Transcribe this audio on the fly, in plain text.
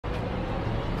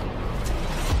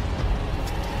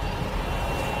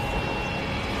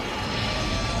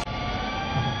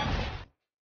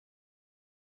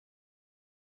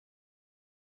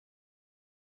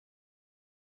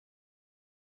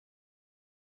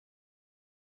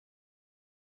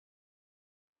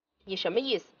你什么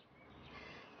意思？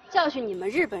教训你们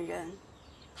日本人，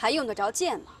还用得着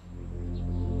剑吗？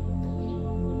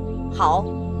好，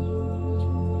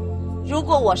如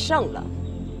果我胜了，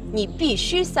你必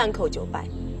须3叩9拜，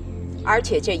而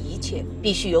且这一切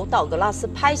必须由道格拉斯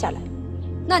拍下来。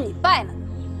那你败了呢？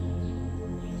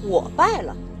我败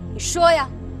了？你说呀。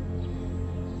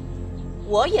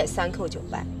我也3叩9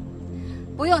拜。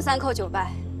不用3叩9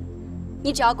拜，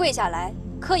你只要跪下来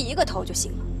磕1个头就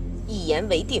行了。一言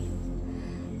为定。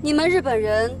你们日本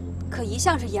人可一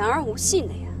向是言而无信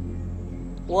的呀。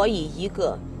我以一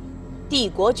个帝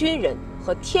国军人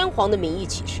和天皇的名义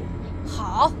起誓。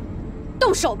好，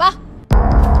动手吧。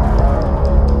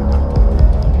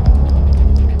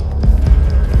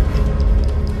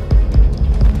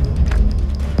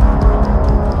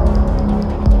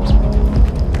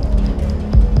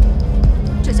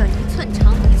这叫1寸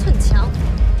长1寸强。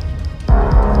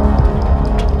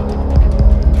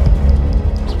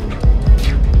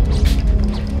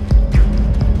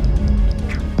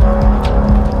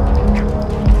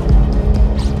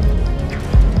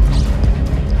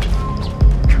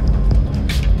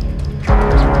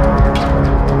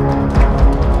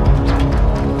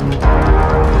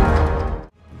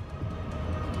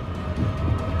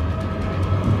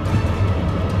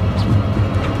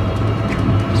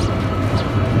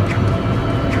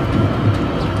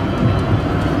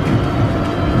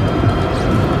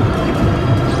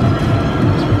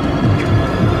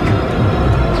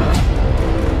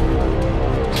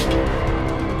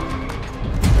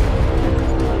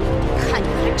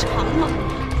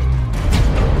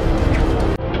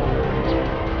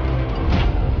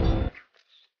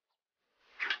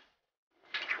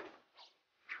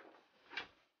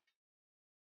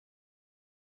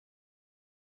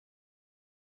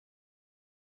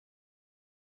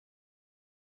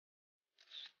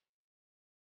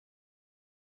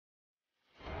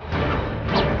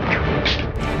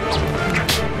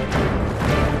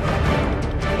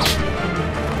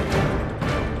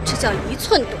叫1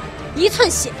寸短1寸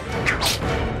血。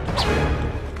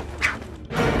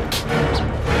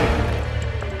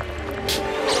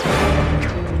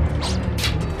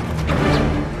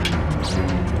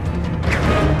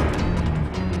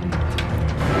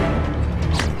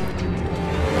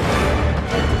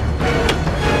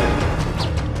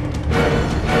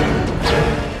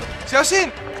小心！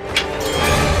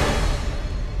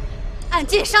暗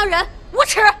箭伤人，无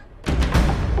耻！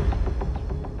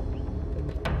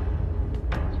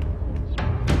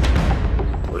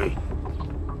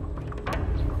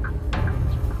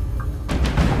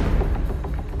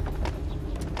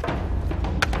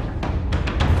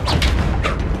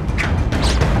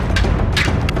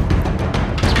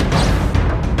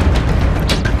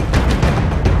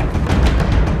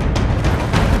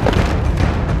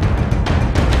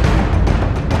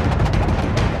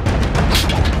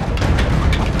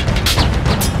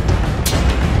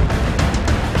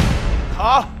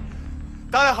好，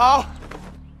大家好。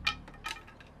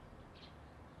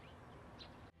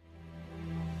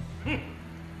哼，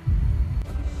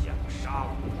想杀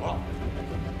我，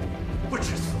不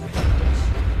知死活的东西！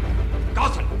告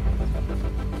诉你，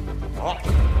我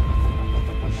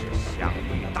是享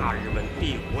誉大日本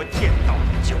帝国剑道的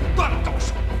9段高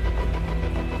手。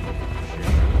是时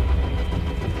候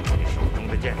把你手中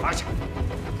的剑放下，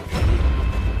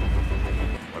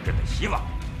活着的希望。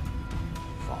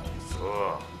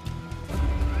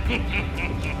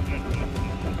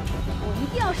 我一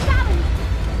定要杀了你！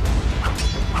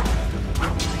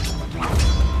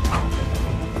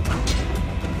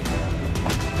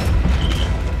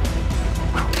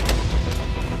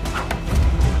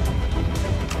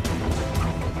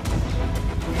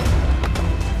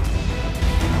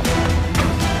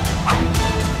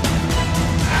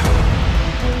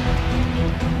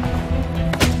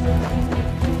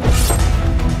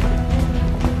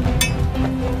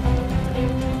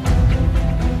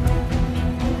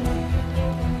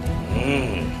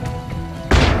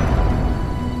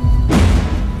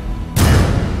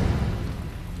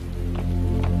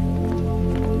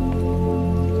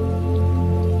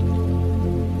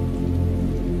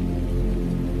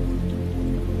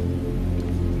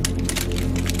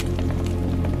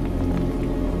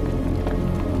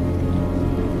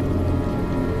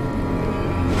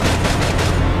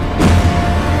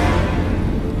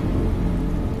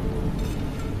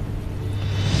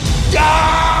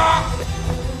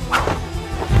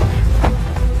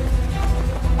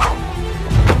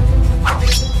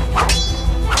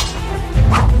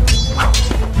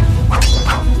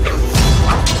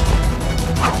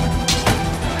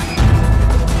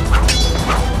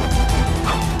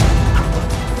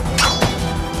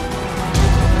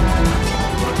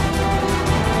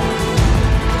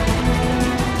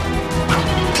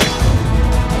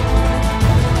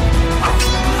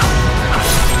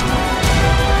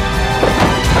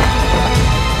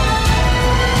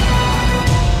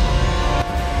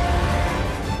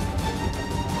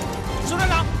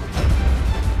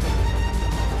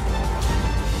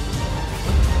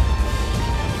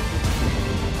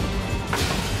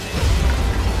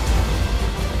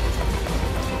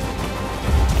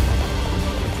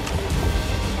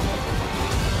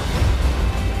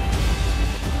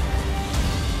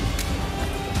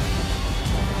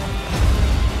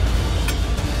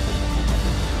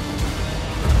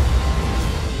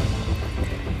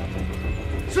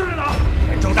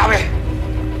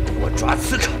抓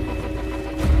刺客，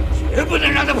绝不能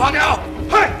让他跑掉！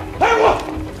嗨，来我！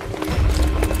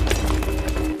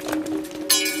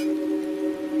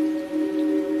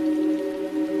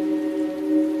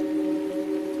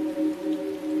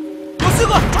有刺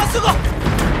客，抓刺客！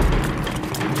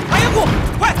打掩护，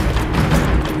快！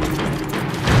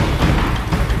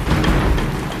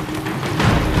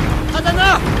他在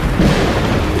那儿！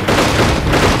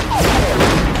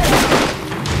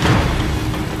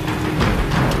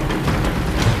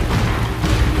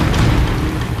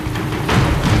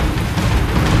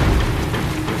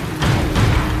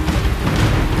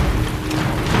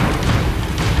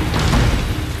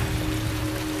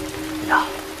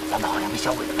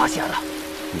 小鬼子发现了，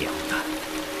娘的，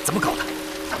怎么搞的？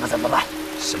咱们怎么办？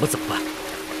什么怎么办？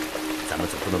咱们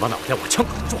总不能把脑袋往枪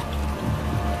口上撞。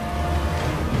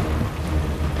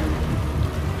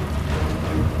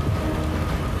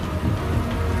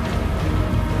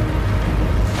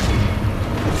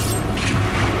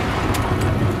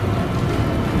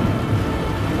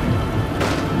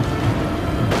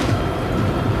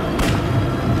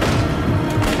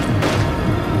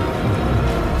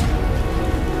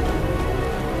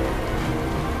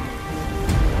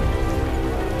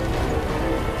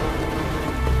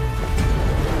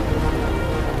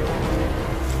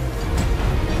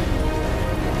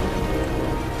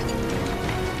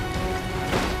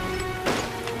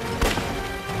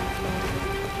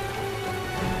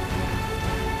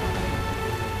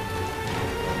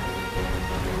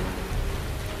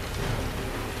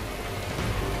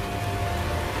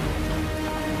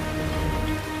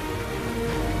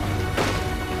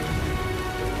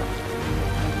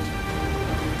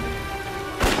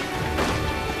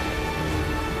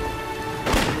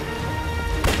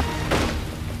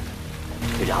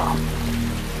队长，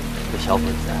这小鬼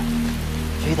子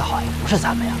追的好像不是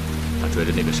咱们呀。他追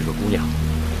的那个是个姑娘，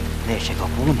那是个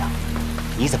姑娘，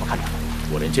你怎么看出来的？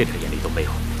我连这点眼力都没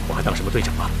有，我还当什么队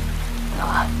长啊？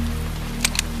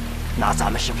那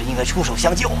咱们是不是应该出手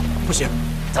相救？不行，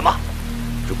怎么？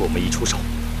如果我们一出手，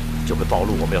就会暴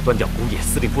露我们要端掉工业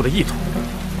司令部的意图。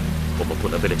我们不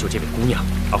能为了救这位姑娘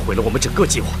而毁了我们整个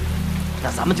计划。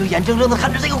那咱们就眼睁睁地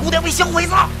看着这个姑娘被小鬼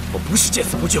子。我不是见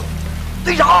死不救。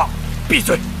队长，闭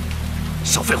嘴，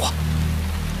少废话。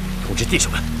通知弟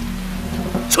兄们，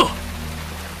撤。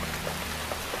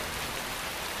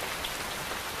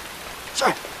是，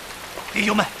弟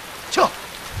兄们，撤。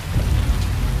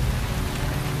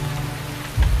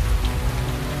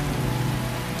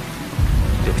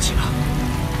对不起了，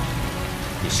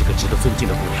你是个值得尊敬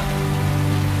的姑娘。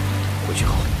回去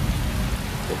后，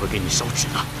我会给你烧纸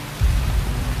的。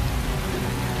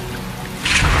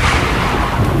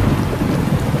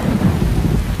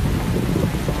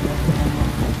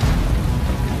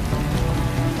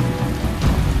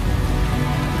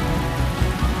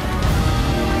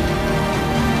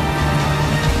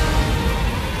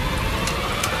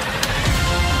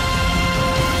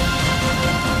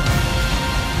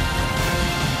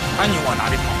看你往哪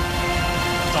里跑，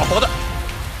找活的！